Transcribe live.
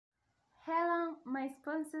my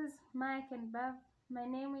sponsors, Mike and Bev. My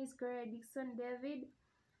name is Gloria Dickson David.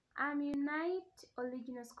 I'm Unite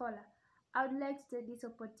Original Scholar. I would like to take this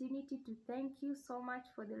opportunity to thank you so much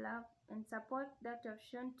for the love and support that you have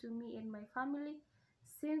shown to me and my family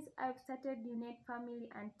since I've started Unite Family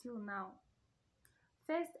until now.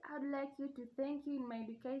 First, I would like you to thank you in my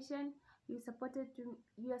education. You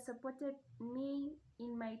have supported me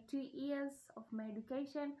in my 2 years of my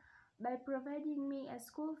education by providing me a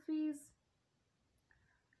school fees,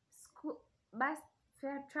 bus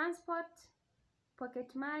fare, transport,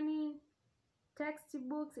 pocket money,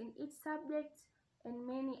 textbooks in each subject, and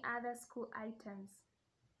many other school items.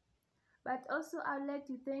 But also, I would like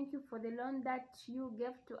to thank you for the loan that you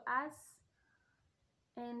gave to us,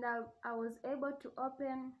 and I was able to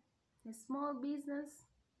open a small business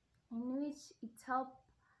in which it helped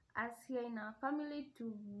us here in our family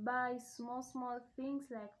to buy small things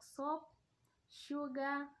like soap,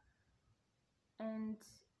 sugar, and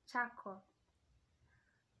charcoal.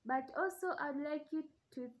 But also, I'd like you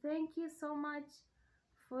to thank you so much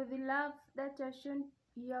for the love that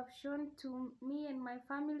you have shown to me and my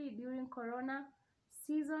family during Corona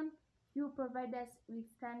season. You provide us with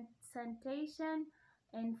sanitation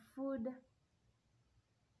and food.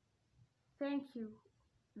 Thank you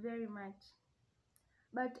very much.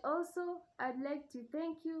 But also, I'd like to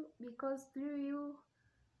thank you because through you,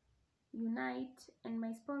 Unite, and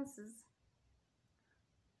my sponsors,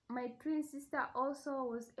 my twin sister also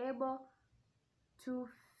was able to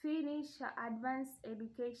finish her advanced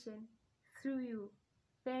education through you.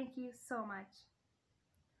 Thank you so much.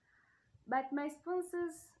 But my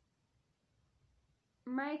sponsors,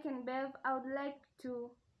 Mike and Bev, I would like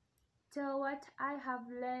to tell what I have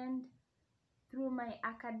learned through my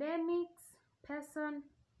academics, person,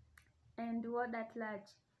 and world at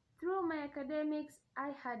large. Through my academics,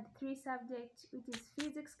 I had 3 subjects, which is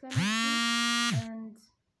physics, chemistry, and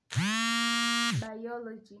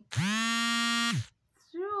biology.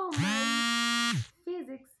 Through my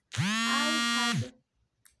physics, I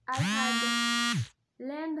had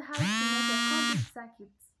learned how to make a complete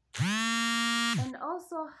circuit and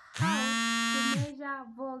also how to measure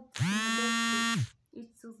volts in electric. It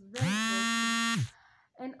was very interesting.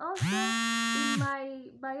 And also in my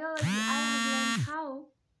biology, I have learned how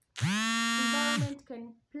environment can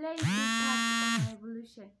play a big part on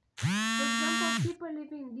evolution. For example, people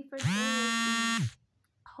living in different areas in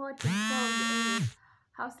hot and cold areas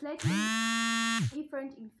have slightly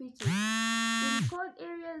different in features. In cold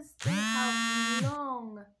areas, they have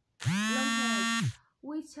long hairs,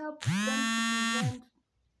 which help them to prevent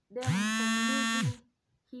them from losing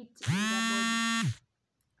heat in their body.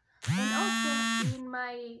 And also in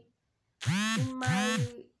my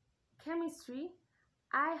chemistry,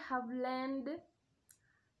 I have learned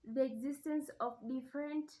the existence of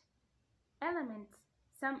different elements.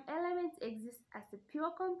 Some elements exist as the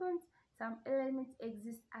pure compounds, some elements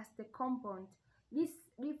exist as the compound. This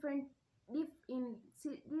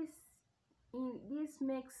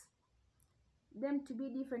makes them to be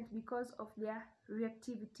different because of their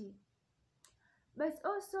reactivity. But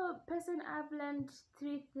also, person I've learned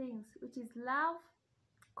 3 things, which is love,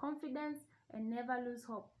 confidence, and never lose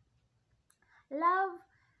hope. Love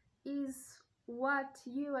is what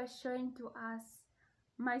you are showing to us,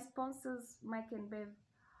 my sponsors, Mike and Bev.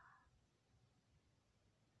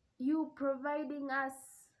 You providing us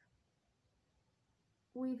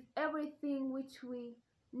with everything which we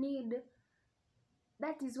need.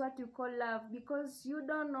 That is what you call love, because you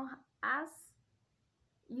don't know us,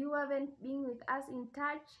 you haven't been with us in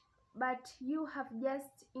touch, but you have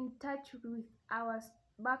just in touch with our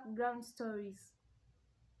background stories.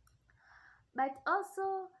 But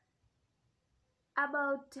also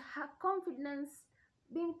about her confidence,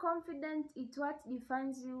 being confident is what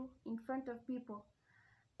defines you in front of people,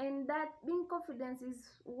 and that being confident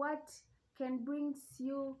is what can bring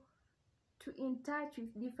you to in touch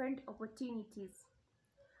with different opportunities.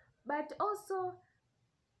 But also,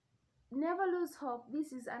 never lose hope.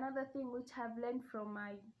 This is another thing which I've learned from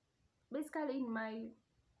basically in my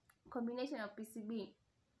combination of PCB,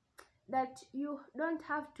 that you don't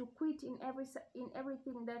have to quit in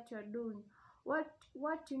everything that you're doing.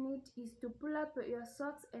 What you need is to pull up your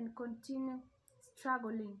socks and continue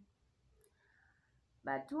struggling.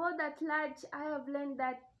 But world at large, I have learned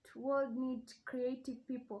that world needs creative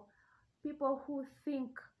people, people who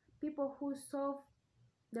think, people who solve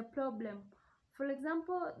the problem. For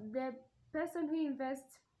example, the person who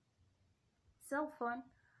invests cell phone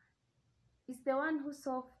is the one who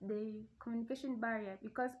solved the communication barrier,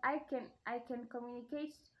 because I can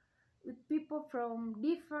communicate with people from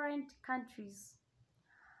different countries.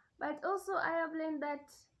 But also, I have learned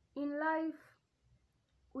that in life,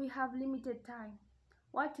 we have limited time.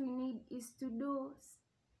 What we need is to do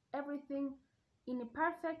everything in a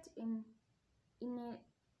perfect in a,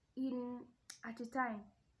 in at a time.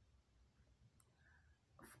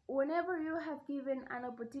 Whenever you have given an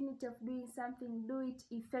opportunity of doing something, do it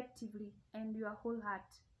effectively and your whole heart.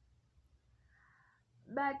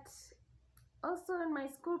 But also in my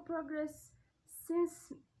school progress,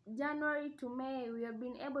 since January to May, we have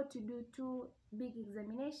been able to do two big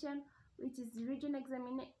examinations, which is regional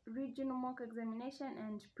mock examination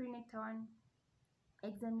and pre-nectar one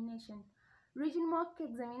examination. Regional mock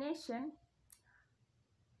examination,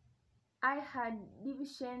 I had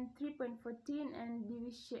division 3.14 and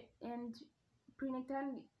division and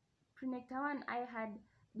pre-nectar one I had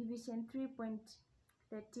division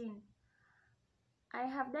 3.13. I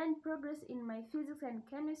have done progress in my physics and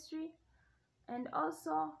chemistry, and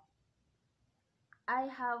also I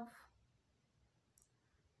have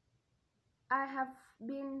I have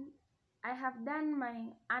been I have done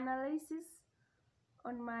my analysis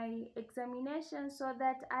on my examination so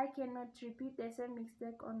that I cannot repeat the same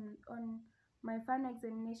mistake on my final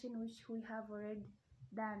examination, which we have already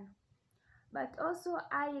done. But also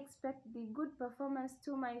I expect the good performance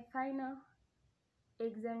to my final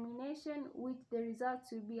examination, which the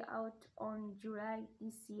results will be out on July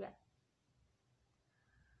this year.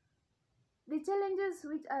 The challenges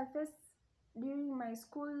which I faced during my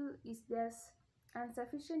school is there's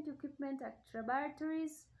insufficient equipment at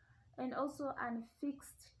laboratories and also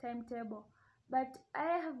unfixed timetable. But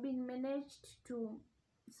I have been managed to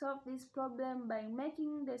solve this problem by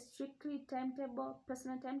making the strictly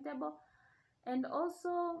personal timetable, and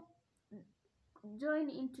also join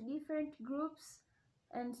into different groups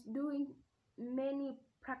and doing many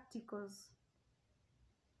practicals.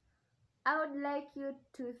 I would like you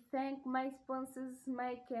to thank my sponsors,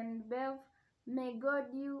 Mike and Bev. May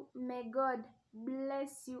God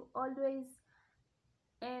bless you always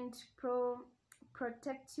and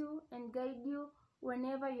protect you and guide you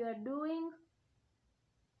whenever you are doing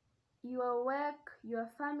your work, your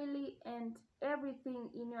family, and everything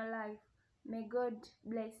in your life. May God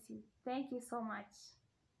bless you. Thank you so much.